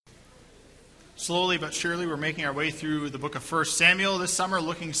Slowly but surely, we're making our way through the book of 1 Samuel this summer,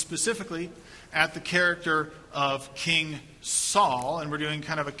 looking specifically at the character of King Saul. And we're doing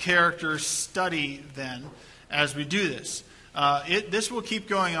kind of a character study then as we do this. This will keep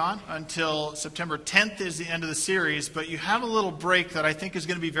going on until September 10th is the end of the series, but you have a little break that I think is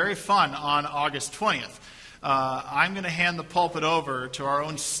going to be very fun on August 20th. I'm going to hand the pulpit over to our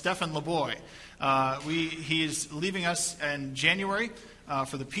own Stephen LeBoy. He's leaving us in January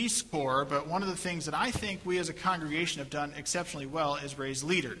for the Peace Corps, but one of the things that I think we as a congregation have done exceptionally well is raise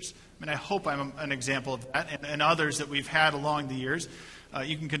leaders. I mean, I hope I'm an example of that, and others that we've had along the years.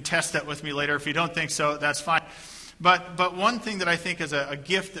 You can contest that with me later. If you don't think so, that's fine. But one thing that I think is a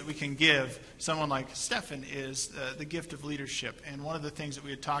gift that we can give someone like Stephen is the gift of leadership. And one of the things that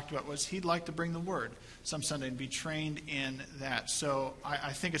we had talked about was he'd like to bring the Word some Sunday and be trained in that. So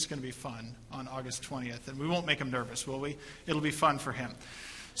I think it's going to be fun on August 20th. And we won't make him nervous, will we? It'll be fun for him.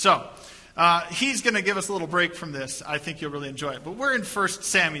 So he's going to give us a little break from this. I think you'll really enjoy it. But we're in 1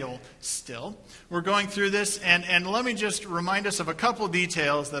 Samuel still. We're going through this, and let me just remind us of a couple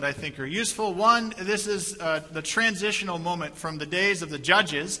details that I think are useful. One, this is the transitional moment from the days of the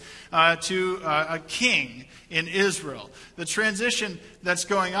judges to a king in Israel. The transition that's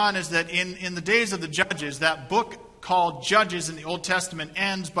going on is that in the days of the judges, that book called Judges in the Old Testament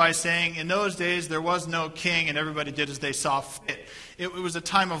ends by saying, in those days there was no king and everybody did as they saw fit. It was a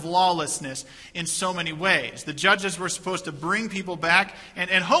time of lawlessness in so many ways. The judges were supposed to bring people back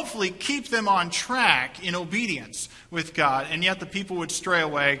and hopefully keep them on track in obedience with God. And yet the people would stray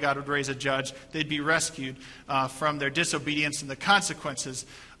away. God would raise a judge. They'd be rescued from their disobedience and the consequences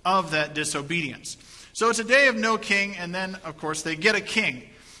of that disobedience. So it's a day of no king, and then, of course, they get a king.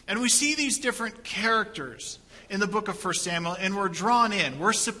 And we see these different characters in the book of 1 Samuel, and we're drawn in.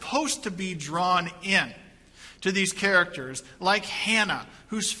 We're supposed to be drawn in to these characters, like Hannah,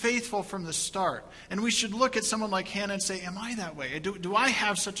 who's faithful from the start. And we should look at someone like Hannah and say, am I that way? Do I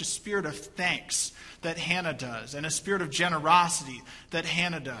have such a spirit of thanks that Hannah does, and a spirit of generosity that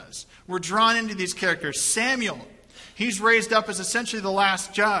Hannah does? We're drawn into these characters. Samuel, he's raised up as essentially the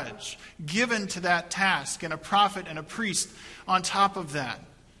last judge, given to that task, and a prophet and a priest on top of that.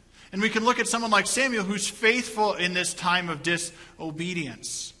 And we can look at someone like Samuel, who's faithful in this time of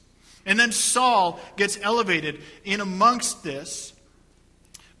disobedience. And then Saul gets elevated in amongst this,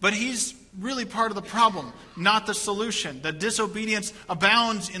 but he's really part of the problem, not the solution. The disobedience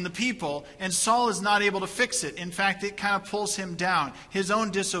abounds in the people, and Saul is not able to fix it. In fact, it kind of pulls him down. His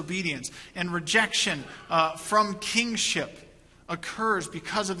own disobedience and rejection from kingship occurs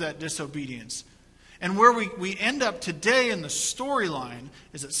because of that disobedience. And where we end up today in the storyline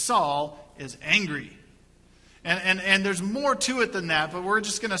is that Saul is angry. And there's more to it than that, but we're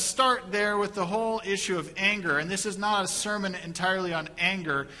just going to start there with the whole issue of anger. And this is not a sermon entirely on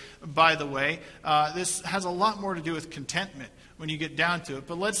anger, by the way. This has a lot more to do with contentment when you get down to it.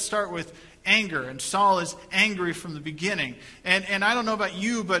 But let's start with anger. And Saul is angry from the beginning. And I don't know about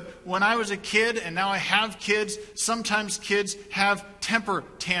you, but when I was a kid, and now I have kids, sometimes kids have temper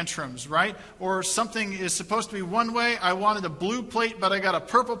tantrums, right? Or something is supposed to be one way. I wanted a blue plate, but I got a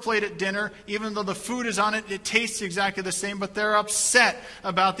purple plate at dinner. Even though the food is on it, it tastes exactly the same, but they're upset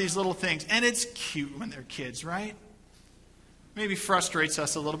about these little things. And it's cute when they're kids, right? Maybe frustrates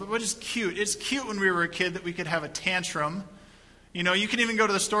us a little bit, but it's cute. It's cute when we were a kid that we could have a tantrum. You know, you can even go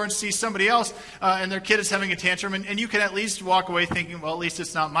to the store and see somebody else and their kid is having a tantrum, and you can at least walk away thinking, well, at least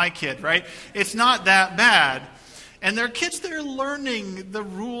it's not my kid, right? It's not that bad. And they're kids that are learning the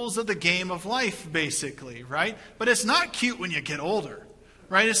rules of the game of life, basically, right? But it's not cute when you get older,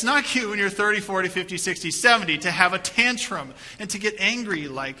 right? It's not cute when you're 30, 40, 50, 60, 70 to have a tantrum and to get angry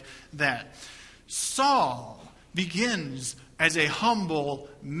like that. Saul begins as a humble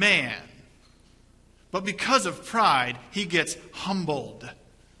man. But because of pride, he gets humbled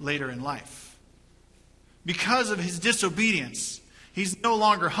later in life. Because of his disobedience, he's no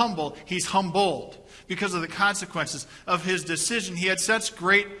longer humble, he's humbled. Because of the consequences of his decision, he had such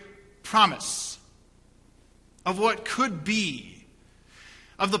great promise of what could be,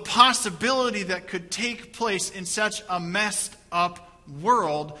 of the possibility that could take place in such a messed up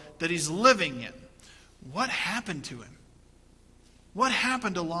world that he's living in. What happened to him? What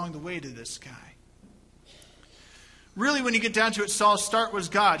happened along the way to this guy? Really, when you get down to it, Saul's start was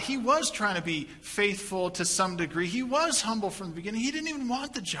God. He was trying to be faithful to some degree. He was humble from the beginning. He didn't even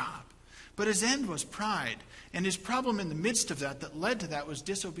want the job. But his end was pride. And his problem in the midst of that led to that was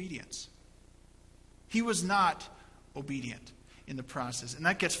disobedience. He was not obedient in the process. And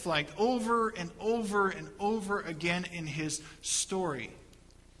that gets flagged over and over and over again in his story.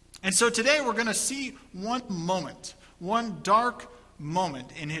 And so today we're going to see one moment, one dark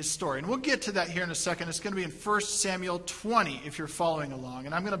moment in his story. And we'll get to that here in a second. It's going to be in 1 Samuel 20 if you're following along.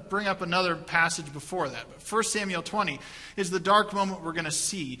 And I'm going to bring up another passage before that. But 1 Samuel 20 is the dark moment we're going to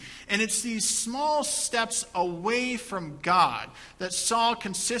see. And it's these small steps away from God that Saul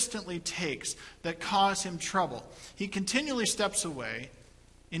consistently takes that cause him trouble. He continually steps away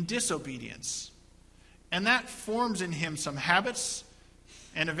in disobedience. And that forms in him some habits,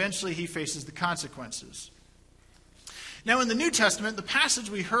 and eventually he faces the consequences. Now, in the New Testament, the passage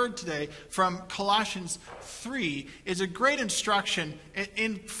we heard today from Colossians 3 is a great instruction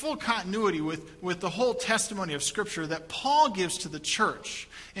in full continuity with the whole testimony of Scripture that Paul gives to the church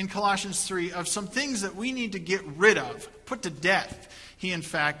in Colossians 3 of some things that we need to get rid of, put to death, he in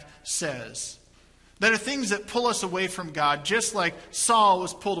fact says. That are things that pull us away from God, just like Saul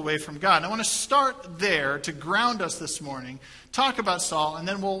was pulled away from God. And I want to start there to ground us this morning, talk about Saul, and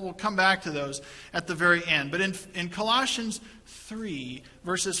then we'll come back to those at the very end. But in Colossians 3,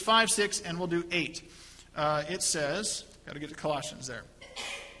 verses 5, 6, and we'll do 8, it says, got to get to Colossians there.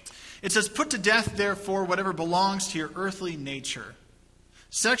 It says, "Put to death, therefore, whatever belongs to your earthly nature.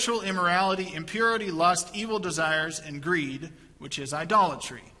 Sexual immorality, impurity, lust, evil desires, and greed, which is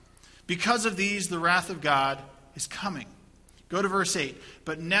idolatry. Because of these, the wrath of God is coming." Go to verse 8.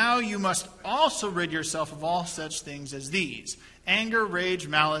 "But now you must also rid yourself of all such things as these: anger, rage,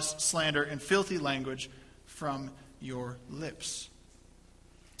 malice, slander, and filthy language from your lips."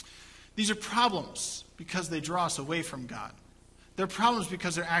 These are problems because they draw us away from God. They're problems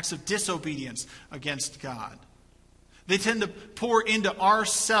because they're acts of disobedience against God. They tend to pour into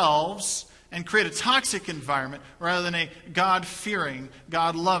ourselves and create a toxic environment rather than a God-fearing,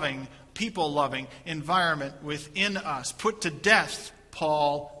 God-loving, people-loving environment within us. Put to death,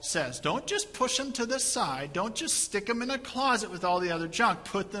 Paul says. Don't just push them to the side. Don't just stick them in a closet with all the other junk.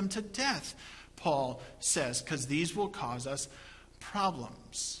 Put them to death, Paul says, because these will cause us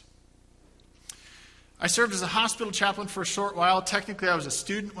problems. I served as a hospital chaplain for a short while. Technically, I was a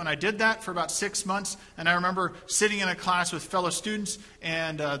student when I did that for about 6 months. And I remember sitting in a class with fellow students,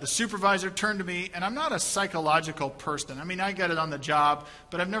 and the supervisor turned to me. And I'm not a psychological person. I mean, I get it on the job,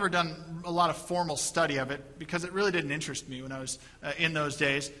 but I've never done a lot of formal study of it because it really didn't interest me when I was in those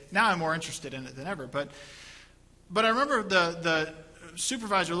days. Now I'm more interested in it than ever. But I remember the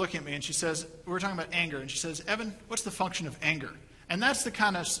supervisor looking at me, and she says, we were talking about anger. And she says, "Evan, what's the function of anger?" And that's the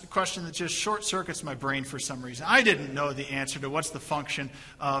kind of question that just short-circuits my brain for some reason. I didn't know the answer to what's the function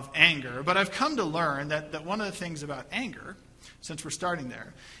of anger. But I've come to learn that one of the things about anger, since we're starting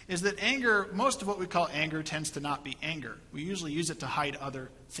there, is that anger, most of what we call anger, tends to not be anger. We usually use it to hide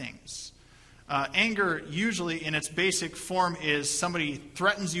other things. Anger usually in its basic form is somebody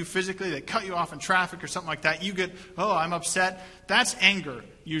threatens you physically, they cut you off in traffic or something like that. You get, "Oh, I'm upset." That's anger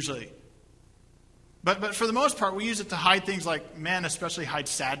usually. But for the most part, we use it to hide things like men especially hide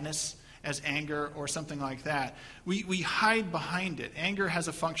sadness as anger or something like that. We hide behind it. Anger has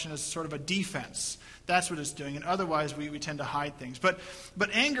a function as sort of a defense. That's what it's doing. And otherwise, we tend to hide things. But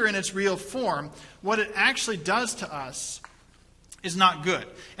anger in its real form, what it actually does to us is not good.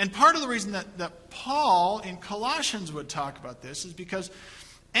 And part of the reason that Paul in Colossians would talk about this is because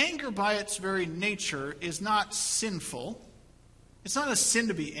anger by its very nature is not sinful. It's not a sin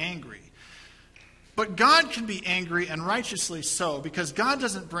to be angry. But God can be angry, and righteously so, because God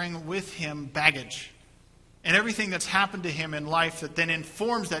doesn't bring with him baggage and everything that's happened to him in life that then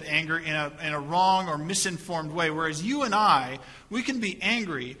informs that anger in a wrong or misinformed way. Whereas you and I, we can be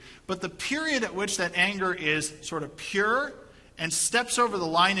angry, but the period at which that anger is sort of pure and steps over the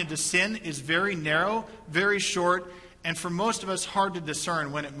line into sin is very narrow, very short, and for most of us, hard to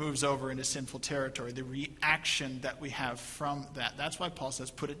discern when it moves over into sinful territory, the reaction that we have from that. That's why Paul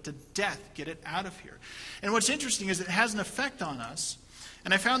says, put it to death, get it out of here. And what's interesting is it has an effect on us.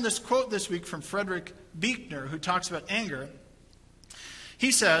 And I found this quote this week from Frederick Buechner, who talks about anger.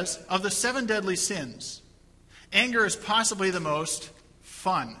 He says, "Of the 7 deadly sins, anger is possibly the most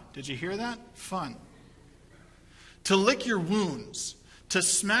fun." Did you hear that? Fun. "To lick your wounds, to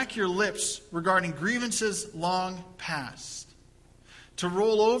smack your lips regarding grievances long past, to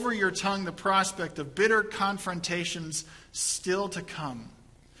roll over your tongue the prospect of bitter confrontations still to come,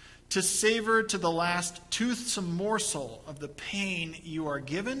 to savor to the last toothsome morsel of the pain you are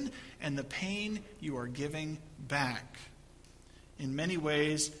given and the pain you are giving back. In many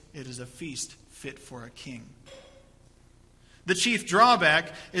ways, it is a feast fit for a king. The chief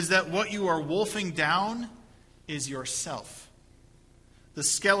drawback is that what you are wolfing down is yourself. The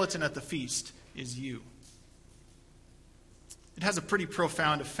skeleton at the feast is you." It has a pretty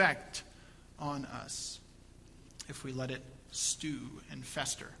profound effect on us if we let it stew and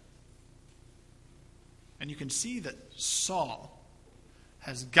fester. And you can see that Saul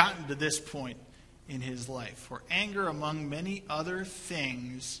has gotten to this point in his life, for anger, among many other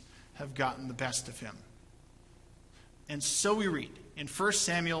things, have gotten the best of him. And so we read in 1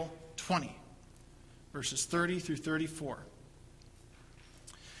 Samuel 20, verses 30 through 34.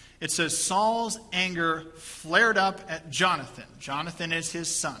 It says, Saul's anger flared up at Jonathan. Jonathan is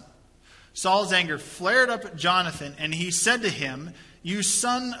his son. Saul's anger flared up at Jonathan, and he said to him, "You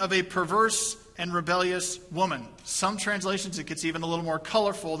son of a perverse and rebellious woman." Some translations, it gets even a little more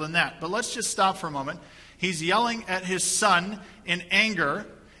colorful than that. But let's just stop for a moment. He's yelling at his son in anger,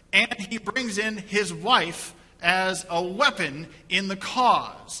 and he brings in his wife as a weapon in the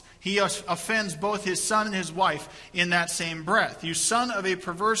cause. He offends both his son and his wife in that same breath. "You son of a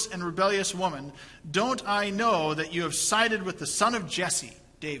perverse and rebellious woman, don't I know that you have sided with the son of Jesse,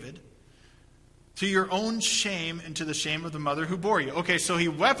 David, to your own shame and to the shame of the mother who bore you?" Okay, so he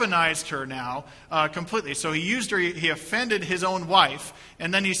weaponized her now completely. So he used her, he offended his own wife,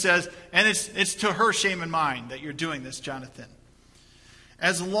 and then he says, and it's to her shame and mine that you're doing this, Jonathan.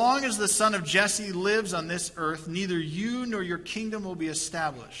 "As long as the son of Jesse lives on this earth, neither you nor your kingdom will be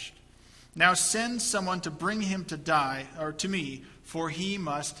established. Now send someone to bring him to die, or to me, for he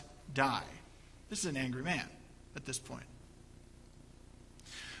must die." This is an angry man at this point.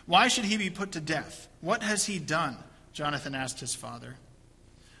 "Why should he be put to death? What has he done?" Jonathan asked his father.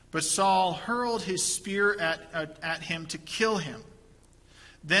 But Saul hurled his spear at him to kill him.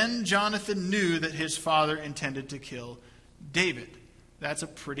 Then Jonathan knew that his father intended to kill David. That's a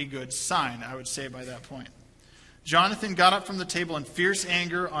pretty good sign, I would say, by that point. Jonathan got up from the table in fierce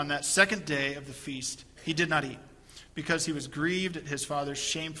anger on that second day of the feast. He did not eat, because he was grieved at his father's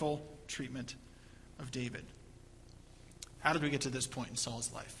shameful treatment of David. How did we get to this point in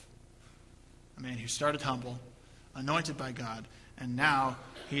Saul's life? A man who started humble, anointed by God, and now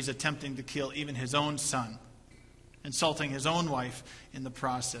he's attempting to kill even his own son, insulting his own wife in the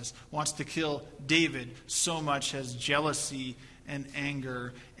process, wants to kill David. So much has jealousy and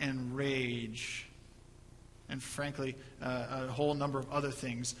anger and rage, and frankly, a whole number of other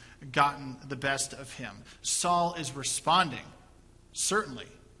things gotten the best of him. Saul is responding, certainly,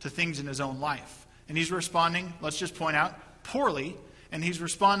 to things in his own life. And he's responding, let's just point out, poorly, and he's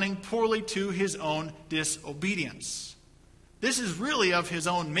responding poorly to his own disobedience. This is really of his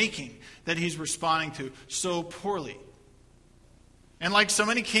own making that he's responding to so poorly. And like so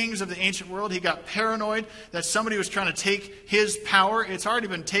many kings of the ancient world, he got paranoid that somebody was trying to take his power. It's already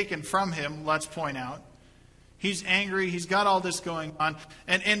been taken from him, let's point out. He's angry. He's got all this going on.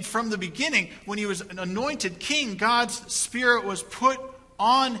 And from the beginning, when he was an anointed king, God's Spirit was put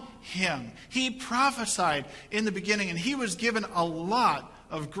on him. He prophesied in the beginning, and he was given a lot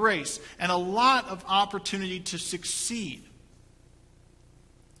of grace and a lot of opportunity to succeed.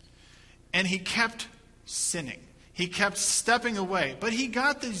 And he kept sinning. He kept stepping away. But he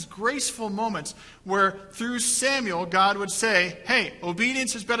got these graceful moments where through Samuel, God would say, hey,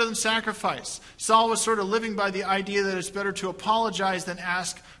 obedience is better than sacrifice. Saul was sort of living by the idea that it's better to apologize than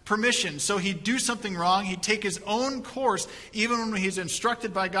ask permission. So he'd do something wrong. He'd take his own course, even when he's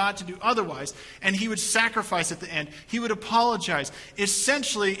instructed by God to do otherwise. And he would sacrifice at the end. He would apologize.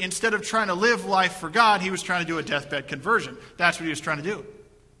 Essentially, instead of trying to live life for God, he was trying to do a deathbed conversion. That's what he was trying to do.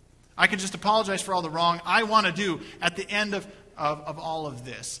 I can just apologize for all the wrong I want to do at the end of all of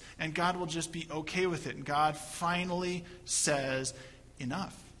this. And God will just be okay with it. And God finally says,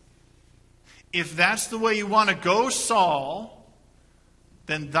 enough. If that's the way you want to go, Saul,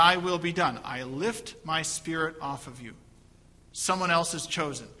 then thy will be done. I lift my spirit off of you. Someone else is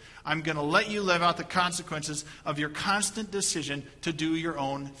chosen. I'm going to let you live out the consequences of your constant decision to do your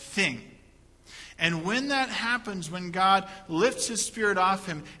own thing. And when that happens, when God lifts his spirit off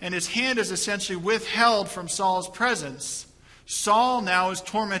him and his hand is essentially withheld from Saul's presence, Saul now is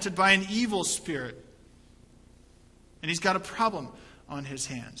tormented by an evil spirit. And he's got a problem on his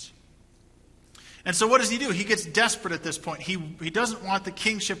hands. And so what does he do? He gets desperate at this point. He doesn't want the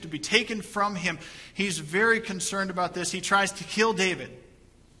kingship to be taken from him. He's very concerned about this. He tries to kill David,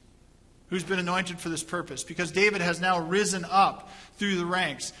 who's been anointed for this purpose, because David has now risen up through the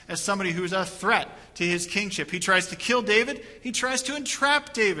ranks as somebody who's a threat to his kingship. He tries to kill David. He tries to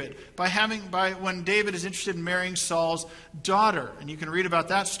entrap David by when David is interested in marrying Saul's daughter. And you can read about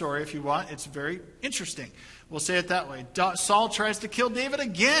that story if you want. It's very interesting. We'll say it that way. Saul tries to kill David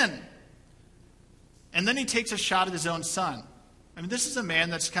again. And then he takes a shot at his own son. I mean, this is a man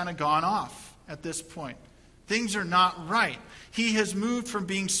that's kind of gone off at this point. Things are not right. He has moved from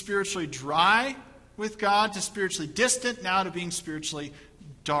being spiritually dry with God to spiritually distant, now to being spiritually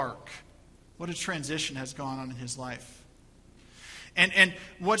dark. What a transition has gone on in his life. And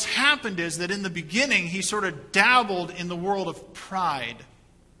what's happened is that in the beginning, he sort of dabbled in the world of pride.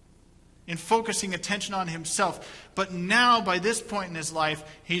 in focusing attention on himself. But now, by this point in his life,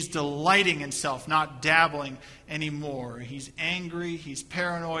 he's delighting in self, not dabbling anymore. He's angry, he's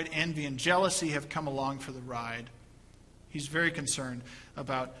paranoid, envy and jealousy have come along for the ride. He's very concerned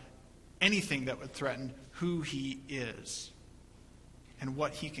about anything that would threaten who he is and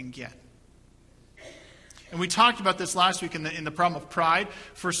what he can get. And we talked about this last week in the problem of pride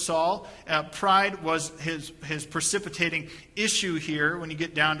for Saul. Pride was his precipitating issue here when you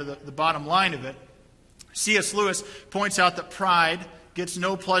get down to the bottom line of it. C.S. Lewis points out that pride gets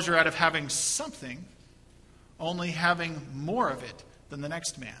no pleasure out of having something, only having more of it than the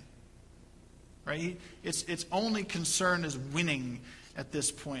next man. Right? Its only concern is winning at this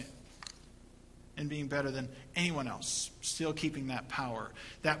point and being better than anyone else, still keeping that power.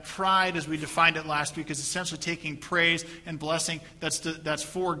 That pride, as we defined it last week, is essentially taking praise and blessing that's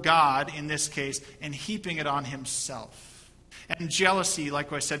for God in this case and heaping it on himself. And jealousy,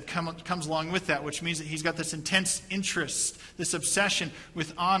 like I said, comes along with that, which means that he's got this intense interest, this obsession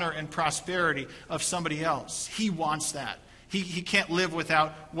with honor and prosperity of somebody else. He wants that. He can't live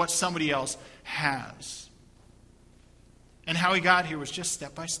without what somebody else has. And how he got here was just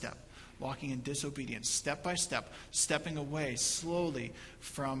step by step. Walking in disobedience, step by step, stepping away slowly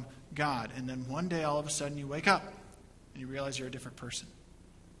from God. And then one day, all of a sudden, you wake up and you realize you're a different person.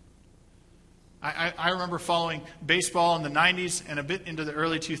 I remember following baseball in the 90s and a bit into the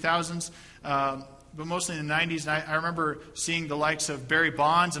early 2000s, but mostly in the 90s. And I remember seeing the likes of Barry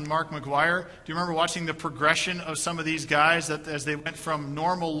Bonds and Mark McGwire. Do you remember watching the progression of some of these guys that as they went from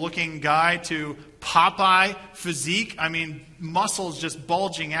normal-looking guy to Popeye physique? I mean, muscles just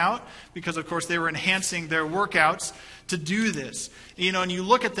bulging out because, of course, they were enhancing their workouts to do this. You know, and you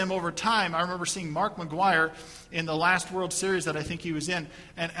look at them over time. I remember seeing Mark McGwire in the last World Series that I think he was in,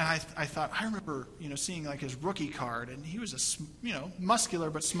 and I thought, I remember, seeing like his rookie card, and he was a, muscular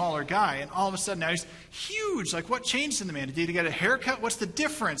but smaller guy, and all of a sudden now he's huge. Like, what changed in the man? Did he get a haircut? What's the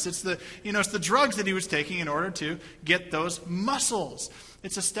difference? It's the drugs that he was taking in order to get those muscles.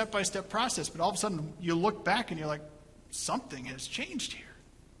 It's a step-by-step process, but all of a sudden you look back and you're like, something has changed here.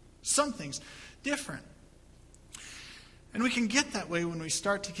 Something's different. And we can get that way when we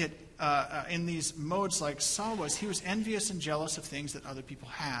start to get in these modes like Saul was. He was envious and jealous of things that other people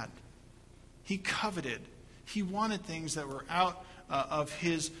had. He coveted. He wanted things that were out of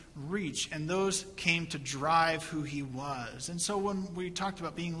his reach, and those came to drive who he was. And so when we talked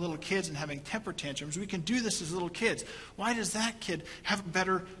about being little kids and having temper tantrums, we can do this as little kids. Why does that kid have a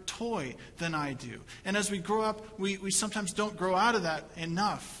better toy than I do? And as we grow up, we sometimes don't grow out of that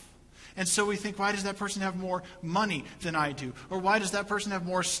enough. And so we think, why does that person have more money than I do? Or why does that person have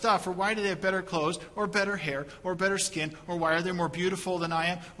more stuff? Or why do they have better clothes? Or better hair? Or better skin? Or why are they more beautiful than I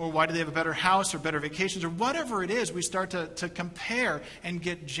am? Or why do they have a better house? Or better vacations? Or whatever it is, we start to compare and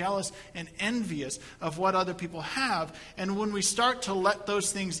get jealous and envious of what other people have. And when we start to let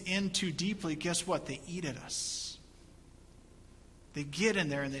those things in too deeply, guess what? They eat at us. They get in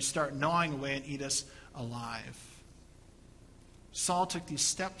there and they start gnawing away and eat us alive. Saul took these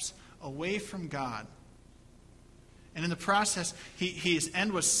steps away from God. And in the process, his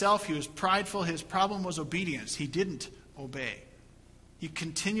end was self. He was prideful. His problem was obedience. He didn't obey. He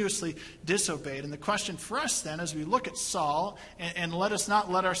continuously disobeyed. And the question for us then, as we look at Saul, and let us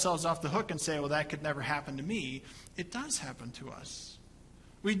not let ourselves off the hook and say, well, that could never happen to me. It does happen to us.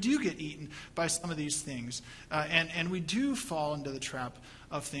 We do get eaten by some of these things. And we do fall into the trap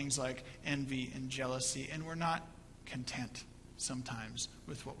of things like envy and jealousy. And we're not content sometimes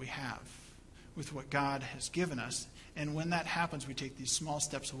with what we have, with what God has given us. And when that happens, we take these small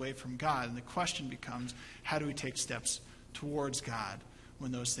steps away from God. And the question becomes, how do we take steps towards God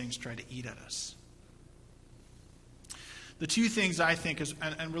when those things try to eat at us? The two things I think is,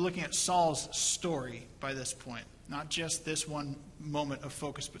 and we're looking at Saul's story by this point, not just this one moment of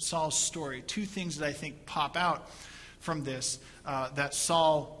focus, but Saul's story. Two things that I think pop out from this that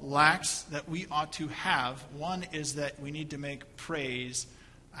Saul lacks that we ought to have. One is that we need to make praise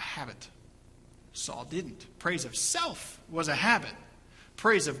a habit. Saul didn't. Praise of self was a habit.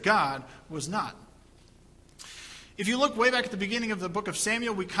 Praise of God was not. If you look way back at the beginning of the book of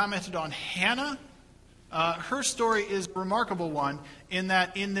Samuel, we commented on Hannah. Her story is a remarkable one in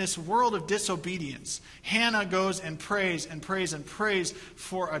that in this world of disobedience, Hannah goes and prays and prays and prays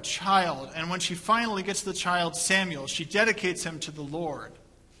for a child. And when she finally gets the child Samuel, she dedicates him to the Lord.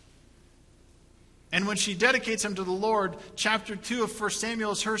 And when she dedicates him to the Lord, chapter 2 of 1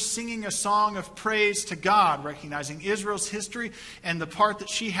 Samuel is her singing a song of praise to God, recognizing Israel's history and the part that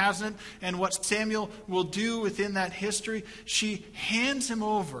she has in it and what Samuel will do within that history. She hands him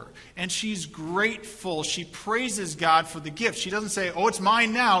over, and she's grateful. She praises God for the gift. She doesn't say, oh, it's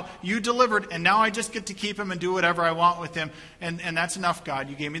mine now. You delivered, and now I just get to keep him and do whatever I want with him. And that's enough, God.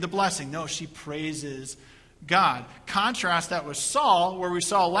 You gave me the blessing. No, she praises God. Contrast that with Saul, where we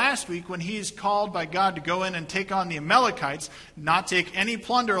saw last week when he's called by God to go in and take on the Amalekites, not take any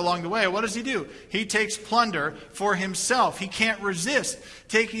plunder along the way. What does he do? He takes plunder for himself. He can't resist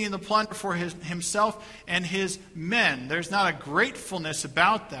taking in the plunder for himself and his men. There's not a gratefulness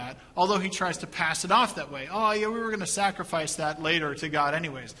about that, although he tries to pass it off that way. Oh, yeah, we were going to sacrifice that later to God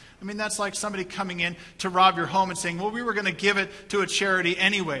anyways. I mean, that's like somebody coming in to rob your home and saying, well, we were going to give it to a charity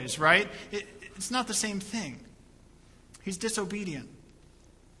anyways, right? It's not the same thing. He's disobedient.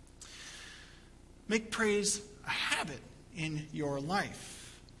 Make praise a habit in your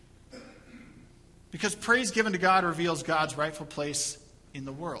life. Because praise given to God reveals God's rightful place in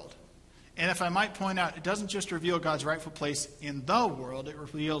the world. And if I might point out, it doesn't just reveal God's rightful place in the world, it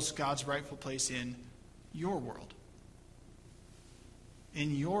reveals God's rightful place in your world.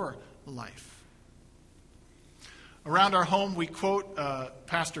 In your life. Around our home, we quote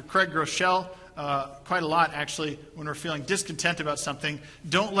Pastor Craig Groeschel quite a lot, actually, when we're feeling discontent about something.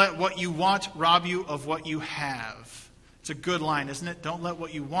 Don't let what you want rob you of what you have. It's a good line, isn't it? Don't let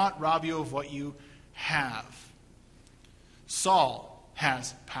what you want rob you of what you have. Saul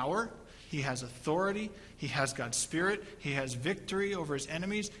has power. He has authority. He has God's Spirit. He has victory over his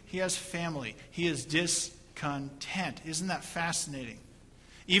enemies. He has family. He is discontent. Isn't that fascinating?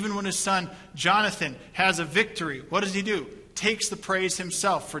 Even when his son Jonathan has a victory, what does he do? Takes the praise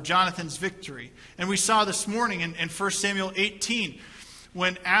himself for Jonathan's victory. And we saw this morning in 1 Samuel 18,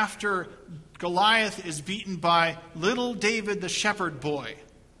 when after Goliath is beaten by little David the shepherd boy,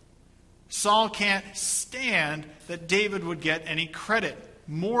 Saul can't stand that David would get any credit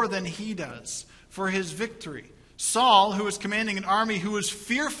more than he does for his victory. Saul, who was commanding an army who was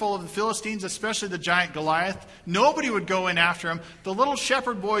fearful of the Philistines, especially the giant Goliath, nobody would go in after him. The little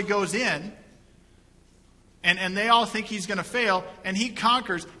shepherd boy goes in, and they all think he's going to fail, and he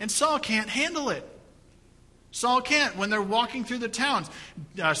conquers, and Saul can't handle it. Saul can't. When they're walking through the towns,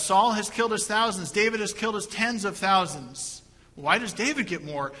 Saul has killed his thousands. David has killed his tens of thousands. Why does David get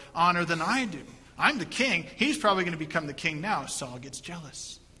more honor than I do? I'm the king. He's probably going to become the king now. Saul gets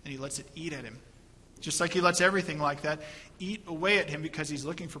jealous, and he lets it eat at him. Just like he lets everything like that eat away at him because he's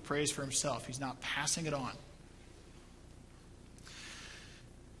looking for praise for himself. He's not passing it on.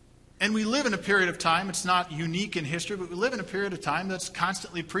 And we live in a period of time, it's not unique in history, but we live in a period of time that's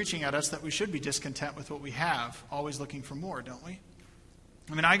constantly preaching at us that we should be discontent with what we have, always looking for more, don't we?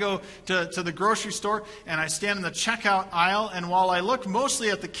 I mean, I go to the grocery store and I stand in the checkout aisle, and while I look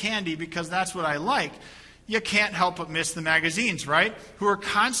mostly at the candy because that's what I like, you can't help but miss the magazines, right? Who are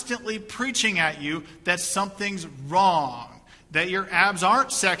constantly preaching at you that something's wrong, that your abs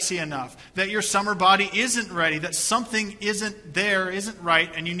aren't sexy enough, that your summer body isn't ready, that something isn't there, isn't right,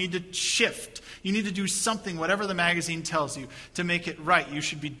 and you need to shift. You need to do something, whatever the magazine tells you, to make it right. You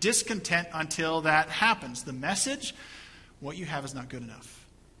should be discontent until that happens. The message, what you have is not good enough.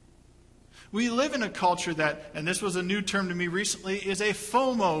 We live in a culture that, and this was a new term to me recently, is a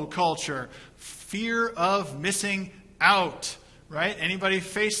FOMO culture. Fear of missing out. Right? Anybody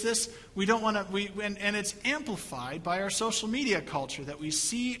face this? We don't want to, and it's amplified by our social media culture that we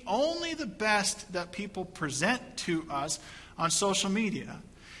see only the best that people present to us on social media.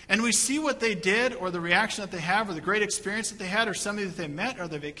 And we see what they did, or the reaction that they have, or the great experience that they had, or somebody that they met, or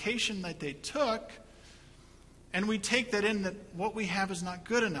the vacation that they took. And we take that in that what we have is not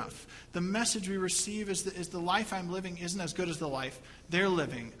good enough. The message we receive is the life I'm living isn't as good as the life they're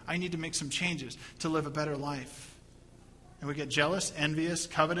living. I need to make some changes to live a better life. And we get jealous, envious,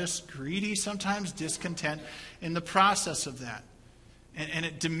 covetous, greedy, sometimes discontent in the process of that. And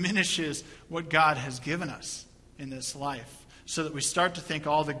it diminishes what God has given us in this life, so that we start to think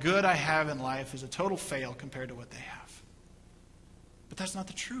all the good I have in life is a total fail compared to what they have. But that's not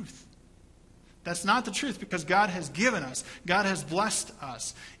the truth. That's not the truth, because God has given us, God has blessed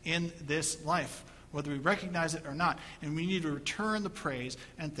us in this life, whether we recognize it or not. And we need to return the praise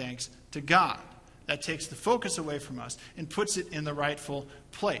and thanks to God. That takes the focus away from us and puts it in the rightful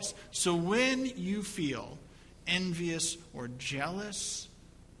place. So when you feel envious or jealous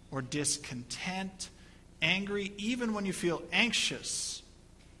or discontent, angry, even when you feel anxious,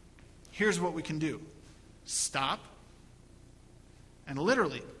 here's what we can do. Stop and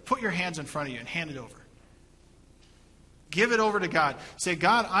literally put your hands in front of you and hand it over. Give it over to God. Say,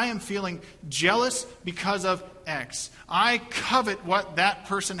 God, I am feeling jealous because of X. I covet what that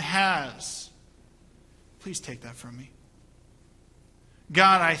person has. Please take that from me.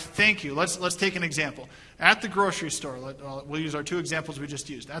 God, I thank you. Let's take an example. At the grocery store, we'll use our two examples we just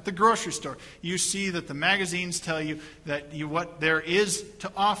used. At the grocery store, you see that the magazines tell you that what there is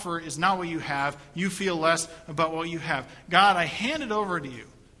to offer is not what you have. You feel less about what you have. God, I hand it over to you.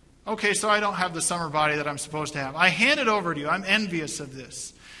 Okay, so I don't have the summer body that I'm supposed to have. I hand it over to you. I'm envious of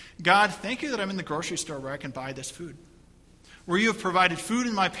this. God, thank you that I'm in the grocery store where I can buy this food. Where you have provided food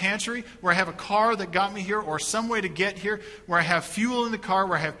in my pantry, where I have a car that got me here, or some way to get here, where I have fuel in the car,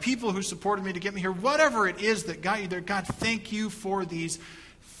 where I have people who supported me to get me here. Whatever it is that got you there, God, thank you for these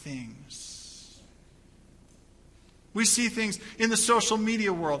things. We see things in the social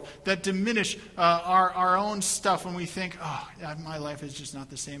media world that diminish our own stuff when we think, oh, my life is just not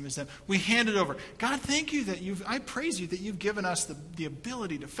the same as them. We hand it over. God, thank you that I praise you that you've given us the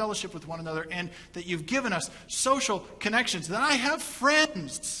ability to fellowship with one another and that you've given us social connections, that I have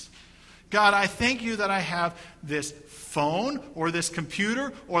friends. God, I thank you that I have this phone or this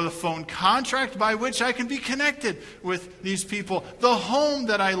computer or the phone contract by which I can be connected with these people, the home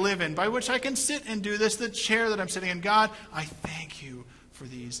that I live in by which I can sit and do this, the chair that I'm sitting in. God, I thank you for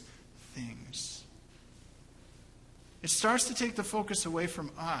these things. It starts to take the focus away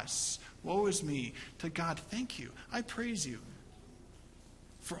from us, woe is me, to God, thank you. I praise you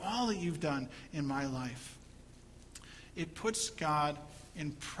for all that you've done in my life. It puts God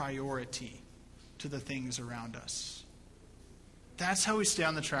in priority to the things around us. That's how we stay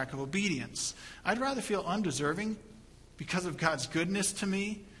on the track of obedience. I'd rather feel undeserving because of God's goodness to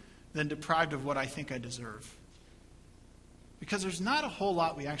me than deprived of what I think I deserve. Because there's not a whole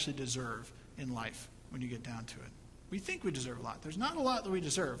lot we actually deserve in life when you get down to it. We think we deserve a lot. There's not a lot that we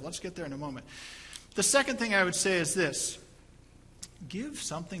deserve. Let's get there in a moment. The second thing I would say is this. Give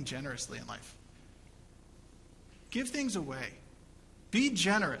something generously in life. Give things away. Be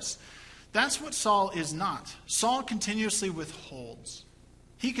generous. That's what Saul is not. Saul continuously withholds.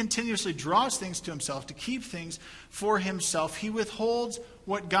 He continuously draws things to himself to keep things for himself. He withholds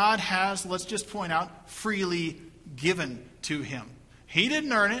what God has, let's just point out, freely given to him. He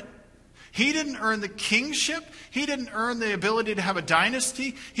didn't earn it. He didn't earn the kingship. He didn't earn the ability to have a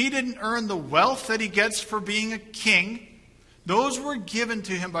dynasty. He didn't earn the wealth that he gets for being a king. Those were given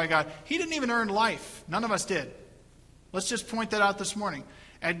to him by God. He didn't even earn life. None of us did. Let's just point that out this morning.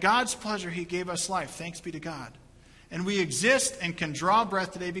 At God's pleasure, he gave us life. Thanks be to God. And we exist and can draw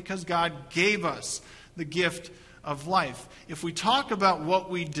breath today because God gave us the gift of life. If we talk about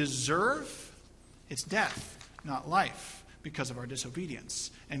what we deserve, it's death, not life, because of our disobedience.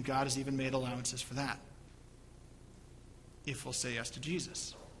 And God has even made allowances for that, if we'll say yes to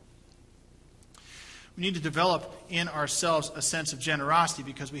Jesus. We need to develop in ourselves a sense of generosity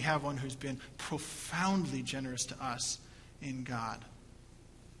because we have one who's been profoundly generous to us in God.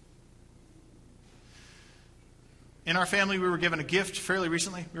 In our family, we were given a gift fairly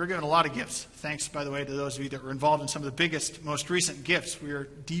recently. We were given a lot of gifts. Thanks, by the way, to those of you that were involved in some of the biggest, most recent gifts. We are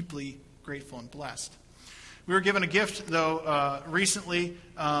deeply grateful and blessed. We were given a gift, though, recently.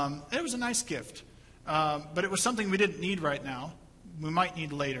 It was a nice gift, but it was something we didn't need right now. We might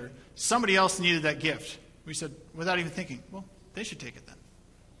need later. Somebody else needed that gift. We said, without even thinking, well, they should take it then.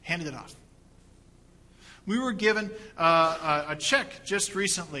 Handed it off. We were given a check just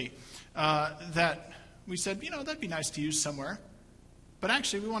recently that we said, that'd be nice to use somewhere. But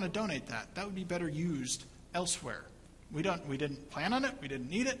actually, we want to donate that. That would be better used elsewhere. We didn't plan on it. We didn't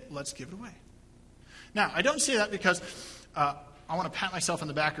need it. Let's give it away. Now, I don't say that because I want to pat myself on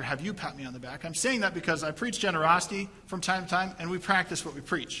the back or have you pat me on the back. I'm saying that because I preach generosity from time to time, and we practice what we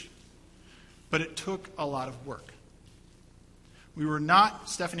preach. But it took a lot of work.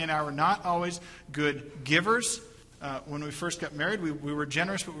 Stephanie and I were not always good givers. When we first got married, we were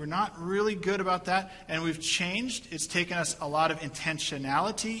generous, but we're not really good about that. And we've changed. It's taken us a lot of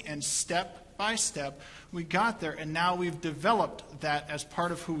intentionality, and step by step, we got there. And now we've developed that as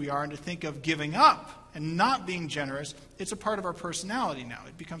part of who we are. And to think of giving up and not being generous, it's a part of our personality now.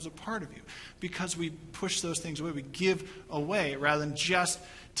 It becomes a part of you because we push those things away. We give away rather than just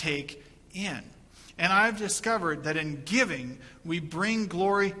take in. And I've discovered that in giving, we bring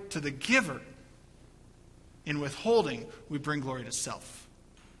glory to the giver. In withholding, we bring glory to self.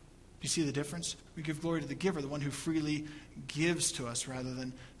 Do you see the difference? We give glory to the giver, the one who freely gives to us rather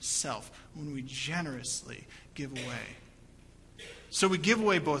than self, when we generously give away. So we give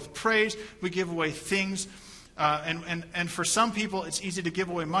away both praise, we give away things And for some people, it's easy to give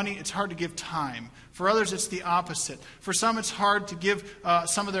away money. It's hard to give time. For others, it's the opposite. For some, it's hard to give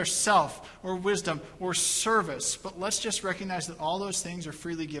some of their self or wisdom or service. But let's just recognize that all those things are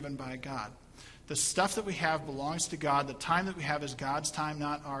freely given by God. The stuff that we have belongs to God. The time that we have is God's time,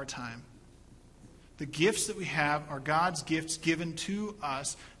 not our time. The gifts that we have are God's gifts given to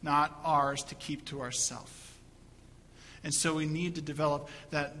us, not ours to keep to ourselves. And so we need to develop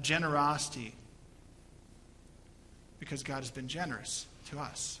that generosity because God has been generous to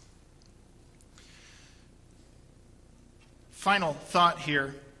us. Final thought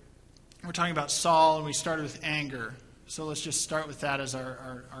here. We're talking about Saul, and we started with anger. So let's just start with that as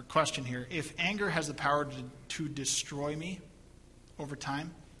our question here. If anger has the power to destroy me over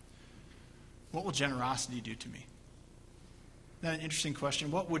time, what will generosity do to me? Isn't that an interesting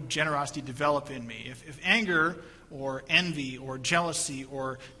question? What would generosity develop in me? If anger or envy or jealousy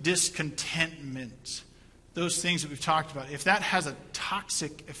or discontentment, those things that we've talked about, if that has a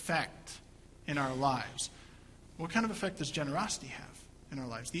toxic effect in our lives, what kind of effect does generosity have in our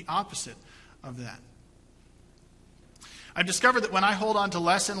lives? The opposite of that. I've discovered that when I hold on to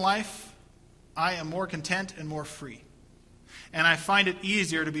less in life, I am more content and more free. And I find it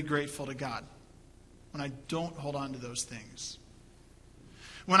easier to be grateful to God when I don't hold on to those things.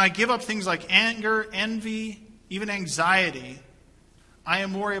 When I give up things like anger, envy, even anxiety, I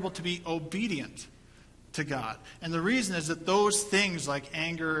am more able to be obedient to God. And the reason is that those things like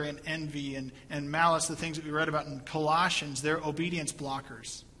anger and envy and malice, the things that we read about in Colossians, they're obedience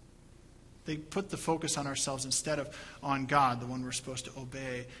blockers. They put the focus on ourselves instead of on God, the one we're supposed to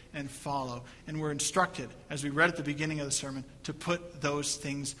obey and follow. And we're instructed, as we read at the beginning of the sermon, to put those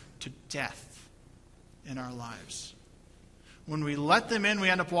things to death in our lives. When we let them in, we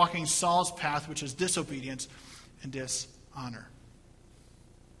end up walking Saul's path, which is disobedience and dishonor.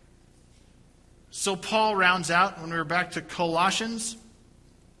 So Paul rounds out, when we're back to Colossians,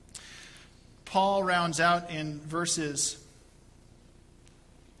 Paul rounds out in verses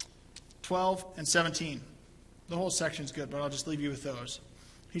 12 and 17. The whole section's good, but I'll just leave you with those.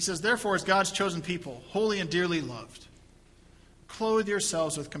 He says, "Therefore, as God's chosen people, holy and dearly loved, clothe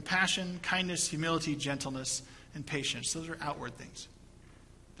yourselves with compassion, kindness, humility, gentleness, and patience." Those are outward things.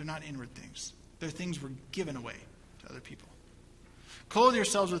 They're not inward things. They're things we're given away to other people. Clothe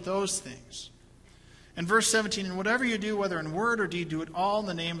yourselves with those things. And verse 17, "And whatever you do, whether in word or deed, do it all in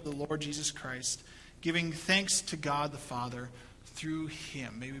the name of the Lord Jesus Christ, giving thanks to God the Father through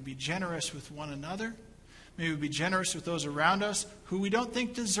him." May we be generous with one another. May we be generous with those around us who we don't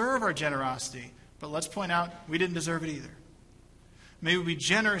think deserve our generosity. But let's point out, we didn't deserve it either. May we be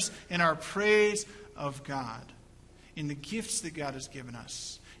generous in our praise of God, in the gifts that God has given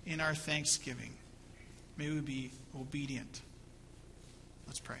us, in our thanksgiving. May we be obedient.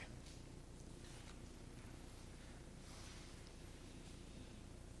 Let's pray.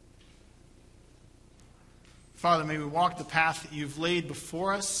 Father, may we walk the path that you've laid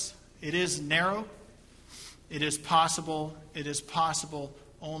before us. It is narrow. It is possible. It is possible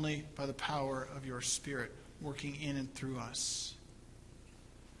only by the power of your Spirit working in and through us.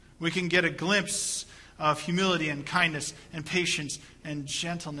 We can get a glimpse of humility and kindness and patience and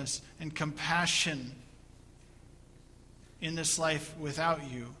gentleness and compassion in this life without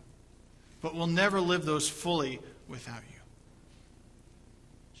you, but we'll never live those fully without you.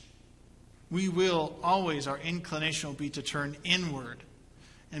 We will always, our inclination will be to turn inward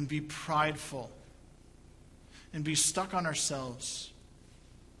and be prideful and be stuck on ourselves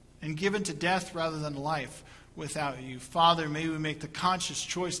and given to death rather than life without you. Father, may we make the conscious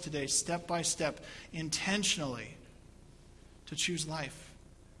choice today, step by step, intentionally, to choose life.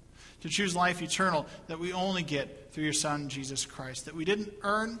 To choose life eternal that we only get through your Son, Jesus Christ. That we didn't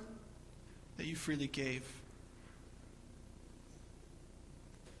earn, that you freely gave.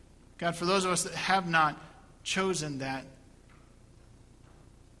 God, for those of us that have not chosen that,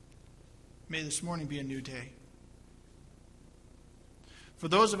 may this morning be a new day. For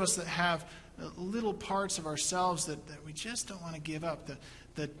those of us that have little parts of ourselves that we just don't want to give up,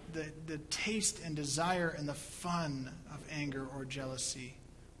 the taste and desire and the fun of anger or jealousy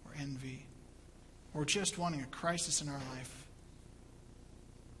or envy, or just wanting a crisis in our life,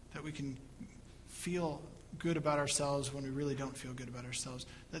 that we can feel good about ourselves when we really don't feel good about ourselves,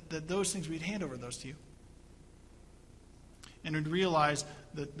 that those things, we'd hand over those to you. And we'd realize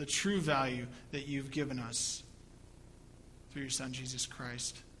the true value that you've given us through your Son, Jesus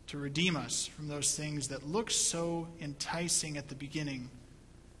Christ, to redeem us from those things that look so enticing at the beginning,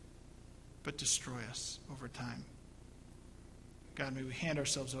 but destroy us over time. God, may we hand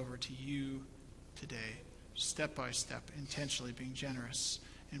ourselves over to you today, step by step, intentionally being generous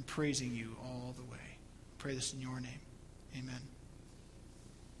and praising you all the way. pray this in your name. Amen.